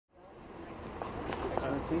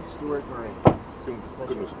see, Stuart Murray.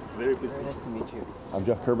 Goodness, very busy. Very nice to meet you. I'm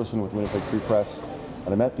Jeff Curbison with Winnipeg Free Press,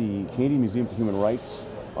 and I'm at the Canadian Museum for Human Rights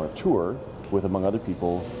on a tour with, among other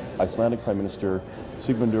people, Icelandic Prime Minister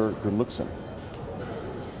Sigmundur Gunnlaugsson.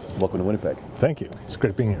 Welcome to Winnipeg. Thank you. It's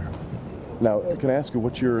great being here. Now, can I ask you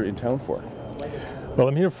what you're in town for? Well,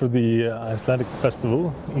 I'm here for the Icelandic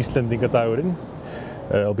festival, Icelandic.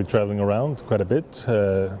 I'll be traveling around quite a bit.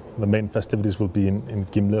 The main festivities will be in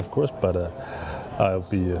Gimli, of course, but I'll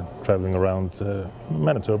be traveling around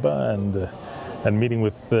Manitoba and meeting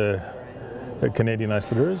with Canadian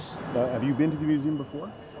Icelanders. Have you been to the museum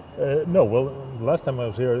before? No, well, the last time I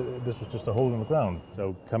was here, this was just a hole in the ground.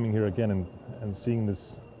 So coming here again and seeing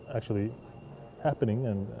this actually happening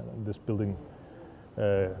and this building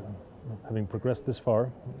having progressed this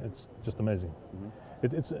far, it's just amazing. Mm-hmm.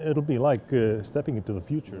 It'll be like stepping into the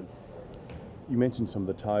future. You mentioned some of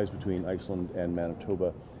the ties between Iceland and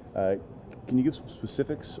Manitoba. Can you give some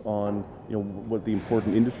specifics on, what the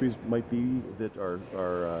important industries might be that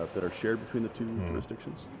are shared between the two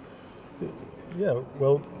jurisdictions? Yeah,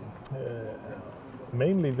 well,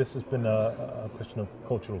 mainly this has been a question of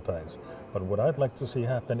cultural ties. But what I'd like to see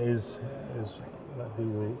happen is that we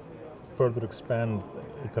will further expand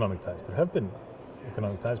economic ties. There have been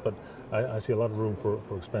economic ties, but I see a lot of room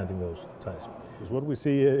for expanding those ties. Because what we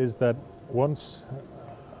see is that once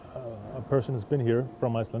a person has been here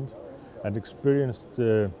from Iceland and experienced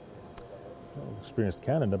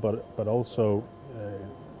Canada, but also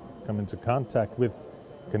come into contact with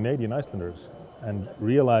Canadian Icelanders and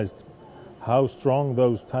realized how strong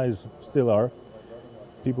those ties still are,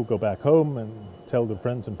 people go back home and tell their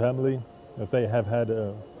friends and family that they have had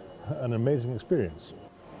an amazing experience.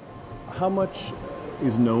 How much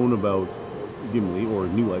is known about Gimli, or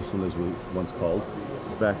New Iceland as we once called,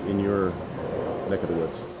 back in your neck of the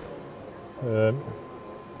woods?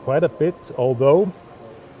 Quite a bit, although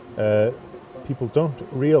people don't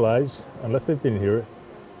realize, unless they've been here,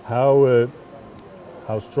 how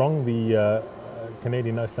strong the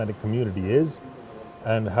Canadian Icelandic community is,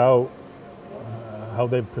 and how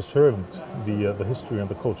they've preserved the history and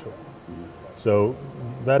the culture. Mm-hmm. So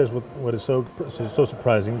that is what is so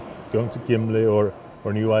surprising. Going to Gimli or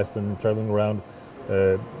New Iceland, traveling around,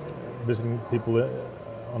 visiting people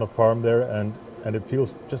on a farm there, and it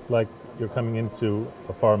feels just like you're coming into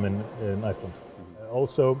a farm in Iceland.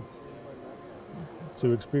 Also,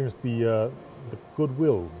 to experience the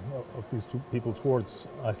goodwill of these two people towards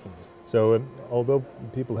Iceland. So although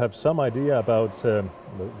people have some idea about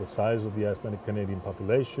the size of the Icelandic Canadian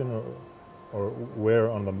population, or where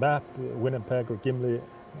on the map Winnipeg or Gimli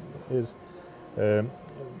is,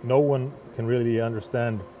 no one can really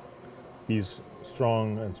understand these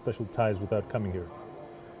strong and special ties without coming here.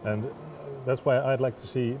 And that's why I'd like to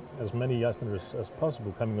see as many Icelanders as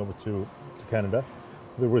possible coming over to Canada.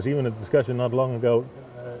 There was even a discussion not long ago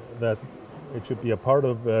that it should be a part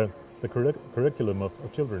of the curriculum of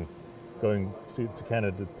children going to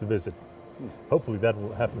Canada to visit. Hopefully that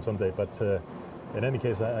will happen someday, but in any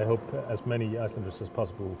case, I hope as many Icelanders as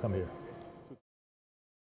possible will come here.